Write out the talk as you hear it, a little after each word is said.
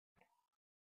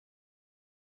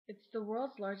It's the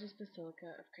world's largest basilica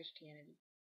of Christianity.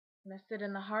 Nested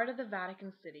in the heart of the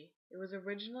Vatican City, it was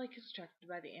originally constructed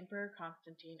by the Emperor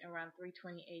Constantine around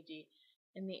 320 AD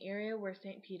in the area where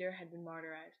St. Peter had been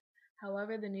martyrized.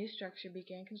 However, the new structure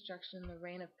began construction in the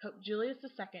reign of Pope Julius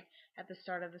II at the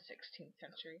start of the 16th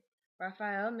century.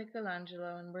 Raphael,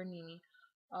 Michelangelo, and Bernini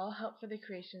all helped for the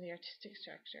creation of the artistic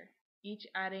structure, each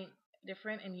adding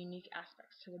different and unique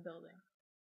aspects to the building.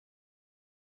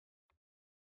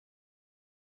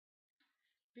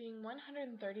 Being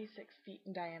 136 feet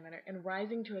in diameter and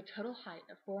rising to a total height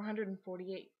of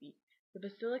 448 feet, the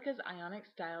basilica's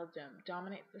Ionic-style dome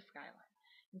dominates the skyline.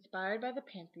 Inspired by the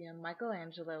Pantheon,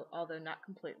 Michelangelo, although not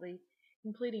completing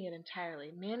it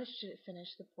entirely, managed to finish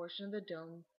the portion of the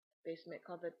dome basement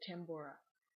called the tambura.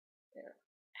 It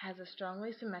has a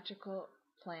strongly symmetrical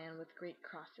plan with Greek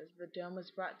crosses. The dome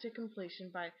was brought to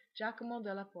completion by Giacomo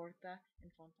della Porta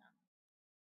and Fontana.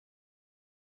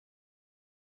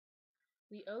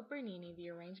 We owe Bernini the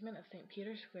arrangement of St.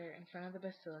 Peter's Square in front of the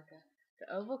basilica.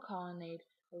 The oval colonnade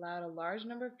allowed a large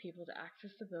number of people to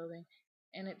access the building,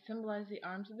 and it symbolized the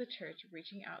arms of the church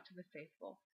reaching out to the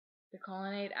faithful. The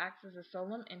colonnade acts as a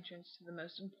solemn entrance to the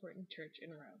most important church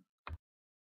in Rome.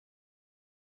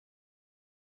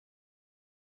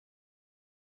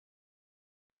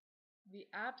 The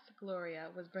Apse Gloria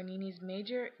was Bernini's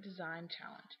major design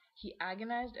challenge. He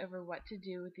agonized over what to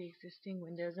do with the existing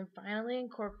windows and finally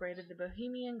incorporated the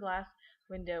Bohemian glass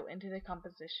window into the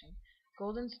composition.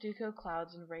 Golden stucco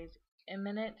clouds and rays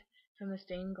emanate from the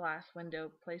stained glass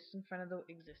window placed in front of the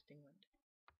existing window.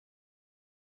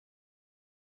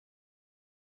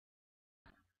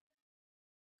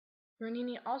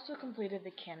 Bernini also completed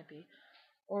the canopy,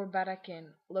 or baracchin,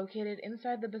 located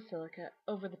inside the basilica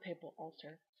over the papal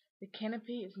altar. The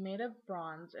canopy is made of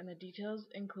bronze, and the details,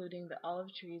 including the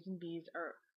olive trees and bees,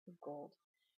 are of gold.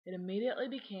 It immediately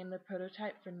became the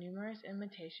prototype for numerous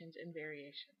imitations and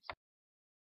variations.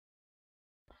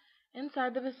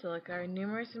 Inside the basilica are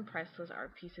numerous and priceless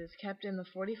art pieces kept in the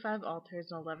 45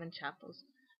 altars and 11 chapels.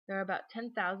 There are about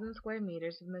 10,000 square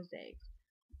meters of mosaics.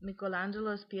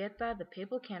 Michelangelo's Pietà, the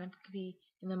papal canopy,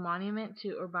 and the monument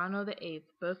to Urbano VIII,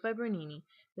 both by Bernini,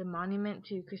 the monument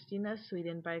to Christina of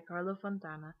Sweden by Carlo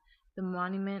Fontana, the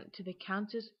monument to the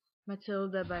Countess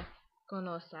Matilda by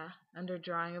Canossa, under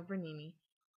drawing of Bernini,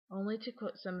 only to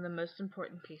quote some of the most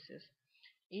important pieces.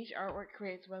 Each artwork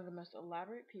creates one of the most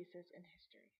elaborate pieces in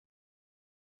history.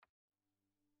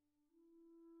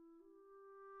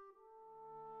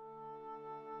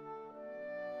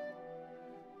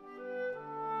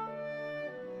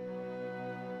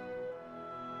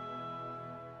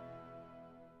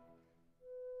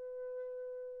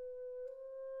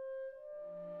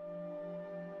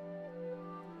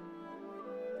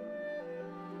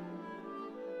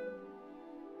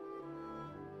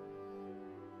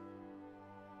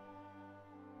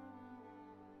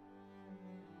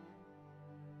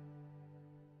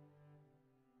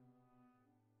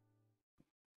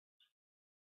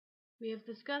 We have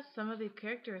discussed some of the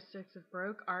characteristics of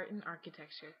Baroque art and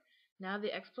architecture. Now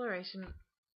the exploration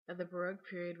of the Baroque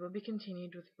period will be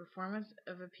continued with the performance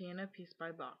of a piano piece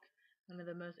by Bach, one of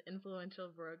the most influential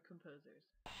Baroque composers.